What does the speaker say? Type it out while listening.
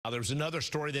There was another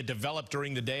story that developed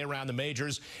during the day around the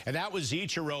majors, and that was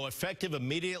Ichiro, effective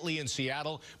immediately in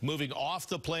Seattle, moving off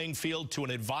the playing field to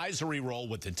an advisory role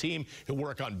with the team. He'll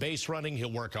work on base running,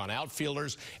 he'll work on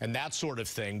outfielders, and that sort of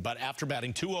thing. But after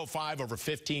batting .205 over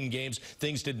 15 games,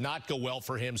 things did not go well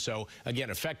for him. So, again,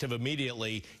 effective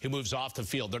immediately, he moves off the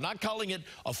field. They're not calling it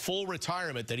a full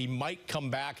retirement, that he might come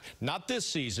back, not this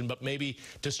season, but maybe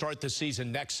to start the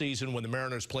season next season when the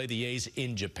Mariners play the A's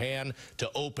in Japan to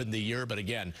open the year. But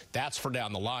again, that's for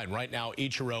down the line. Right now,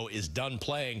 Ichiro is done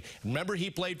playing. Remember, he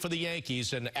played for the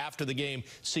Yankees, and after the game,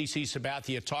 CC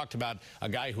Sabathia talked about a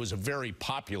guy who was a very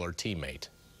popular teammate.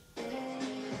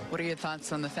 What are your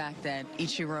thoughts on the fact that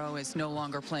Ichiro is no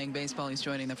longer playing baseball? He's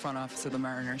joining the front office of the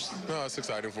Mariners. No, it's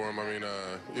exciting for him. I mean,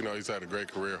 you know, he's had a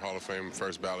great career, Hall of Fame,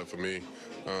 first ballot for me.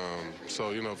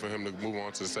 So, you know, for him to move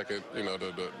on to the second, you know,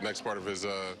 the next part of his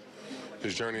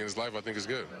journey in his life, I think is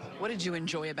good. What did you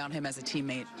enjoy about him as a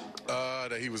teammate?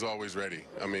 That he was always ready.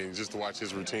 I mean, just to watch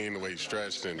his routine, the way he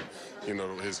stretched, and, you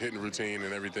know, his hitting routine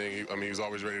and everything. I mean, he was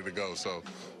always ready to go. So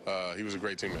he was a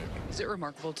great teammate. Is it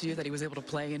remarkable to you that he was able to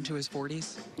play into his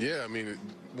 40s? Yeah, I mean,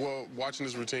 well, watching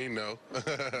his routine, no,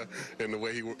 and the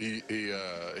way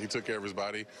he took care of his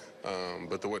body.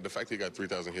 But the fact that he got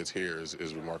 3,000 hits here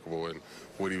is remarkable, and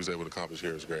what he was able to accomplish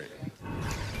here is great.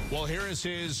 Well, here is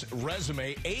his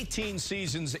resume. 18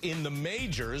 seasons in the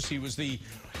majors. He was the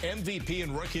MVP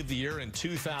and Rookie of the Year in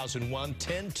 2001.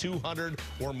 10 200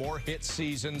 or more hit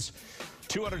seasons.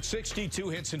 262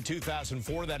 hits in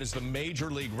 2004. That is the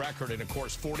major league record. And, of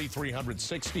course,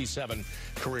 4,367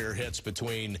 career hits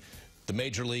between the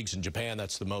major leagues in Japan.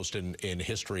 That's the most in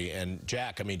history. And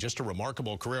Jack, I mean, just a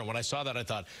remarkable career. And when I saw that, I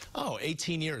thought, oh,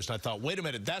 18 years. And I thought, wait a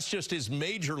minute, that's just his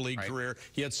major league career.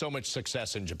 He had so much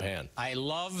success in Japan. I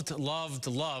loved,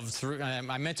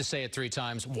 I meant to say it 3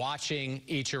 times, watching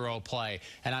Ichiro play.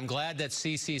 And I'm glad that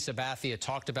CC Sabathia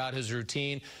talked about his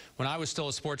routine. When I was still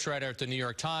a sports writer at the New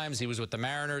York Times, he was with the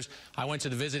Mariners. I went to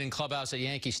the visiting clubhouse at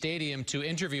Yankee Stadium to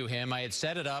interview him. I had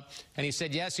set it up, and he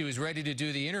said, yes, he was ready to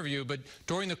do the interview. But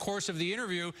during the course of the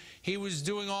interview, he was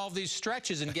doing all of these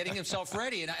stretches and getting himself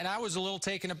ready. And I was a little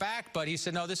taken aback, but he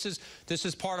said, no, this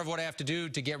is part of what I have to do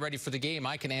to get ready for the game.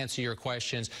 I can answer your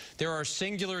questions. There are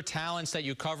singular talents that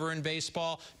you cover in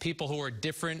baseball, people who are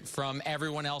different from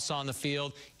everyone else on the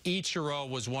field. Ichiro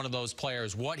was one of those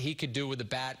players. What he could do with the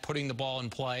bat, putting the ball in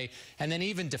play, and then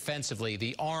even defensively,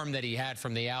 the arm that he had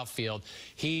from the outfield.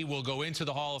 He will go into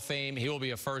the Hall of Fame. He will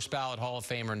be a first ballot Hall of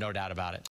Famer, no doubt about it.